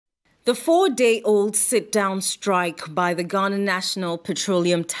The 4-day-old sit-down strike by the Ghana National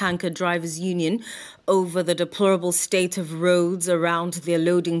Petroleum Tanker Drivers Union over the deplorable state of roads around their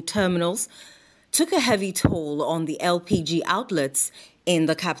loading terminals took a heavy toll on the LPG outlets in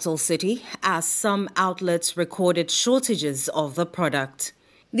the capital city, as some outlets recorded shortages of the product.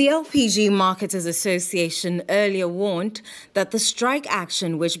 The LPG Marketers Association earlier warned that the strike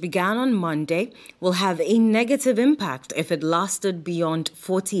action, which began on Monday, will have a negative impact if it lasted beyond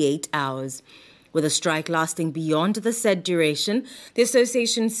 48 hours. With a strike lasting beyond the said duration, the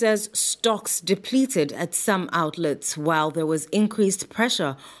association says stocks depleted at some outlets, while there was increased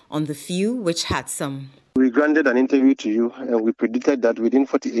pressure on the few which had some. We granted an interview to you and we predicted that within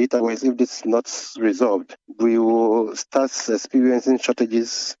 48 hours, if this is not resolved, we will start experiencing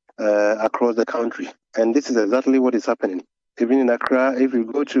shortages across the country. And this is exactly what is happening. Even in Accra, if you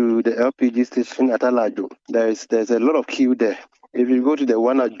go to the LPG station at Alajo, there's a lot of queue there. If you go to the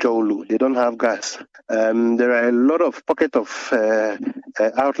one at Jolu, they don't have gas. There are a lot of pockets of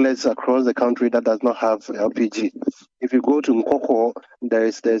outlets across the country that does not have LPG. If you go to Nkoko,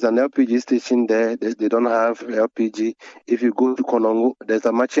 there's an LPG station there. They don't have LPG. If you go to Konongo, there's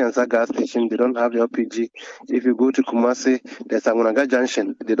a Machianza gas station. They don't have LPG. If you go to Kumasi, there's a Munaga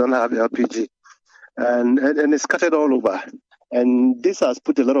Junction. They don't have LPG. And it's scattered all over. And this has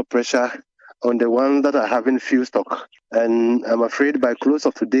put a lot of pressure on the ones that are having few stock. And I'm afraid by close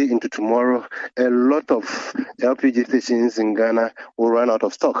of today into tomorrow, a lot of LPG stations in Ghana will run out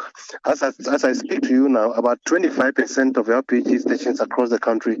of stock. As I speak to you now, about 25% of LPG stations across the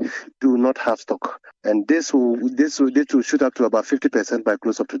country do not have stock. And this will shoot up to about 50% by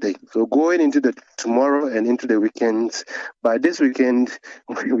close of today. So going into the tomorrow and into the weekends, by this weekend,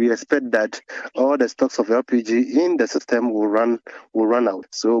 we expect that all the stocks of LPG in the system will run out.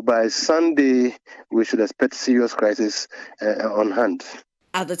 So by Sunday, we should expect serious crisis on hand.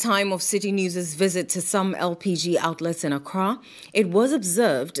 At the time of Citi News' visit to some LPG outlets in Accra, it was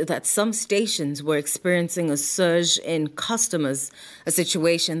observed that some stations were experiencing a surge in customers, a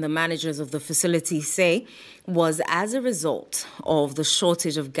situation the managers of the facility say was as a result of the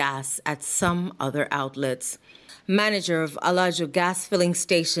shortage of gas at some other outlets. Manager of Alajo Gas Filling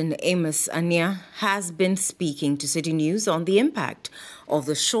Station, Amos Ania, has been speaking to Citi News on the impact of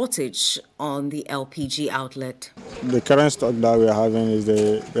the shortage on the LPG outlet. The current stock that we are having is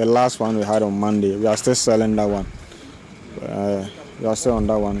the last one we had on Monday. We are still selling that one. We are still on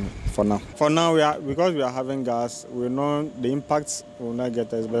that one for now. For now, because we are having gas, we know the impacts will not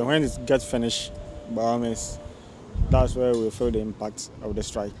get us. But when it gets finished, by all means, that's where we feel the impact of the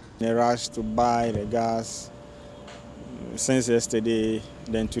strike. The rush to buy the gas since yesterday,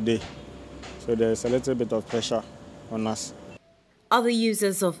 then today. So there's a little bit of pressure on us. Other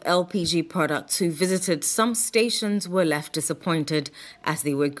users of LPG products who visited some stations were left disappointed as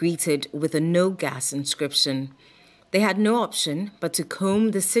they were greeted with a no gas inscription. They had no option but to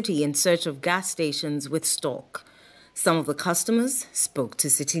comb the city in search of gas stations with stock. Some of the customers spoke to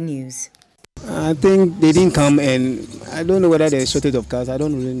Citi News. I think they didn't come, and I don't know whether there's a shortage of cars. I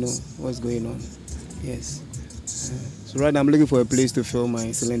don't really know what's going on. Yes. So right now I'm looking for a place to fill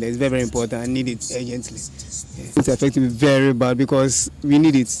my cylinder. It's very, very important. I need it urgently. Yes. It's affecting me very bad because we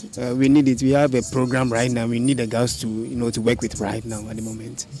need it. We need it. We have a program right now. We need the gas to work with right now at the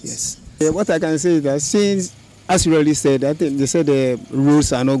moment. Yes. What I can say is that since, as you already said, I think they said the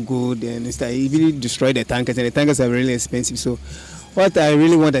roads are not good and it really destroyed the tankers, and the tankers are really expensive. So what I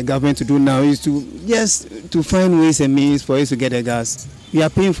really want the government to do now is to find ways and means for us to get the gas. We are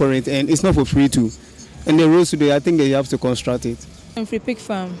paying for it, and it's not for free too. And the roads today, I think they have to construct it. I'm free pig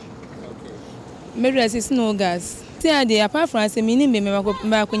farm. Maybe there's no gas. See, apart from I say, me need me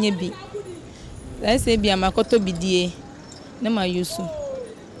be. Let's say be a makoto bidie. No my use.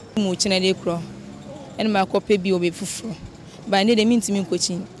 Much na de kro. And my copy be obe fufu. But I need a mean to me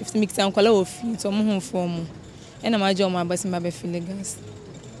coaching. If to make some color of feet, so I'm home for more. And I'm a job my bus in my fill gas.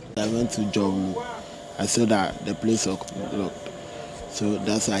 I went to job. I saw that the place was locked. So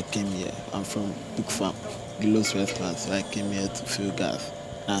that's why I came here. I'm from Big Farm, the Los Westlands. So I came here to fill gas.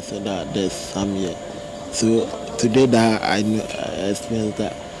 And I saw that there's some here. So today that I experienced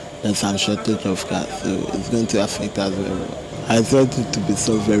that there's some shortage of gas. So it's going to affect us very well. I thought it to be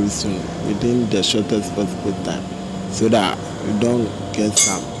solved very soon, within the shortest possible time, so that we don't get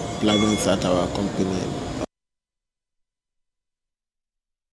some problems at our company.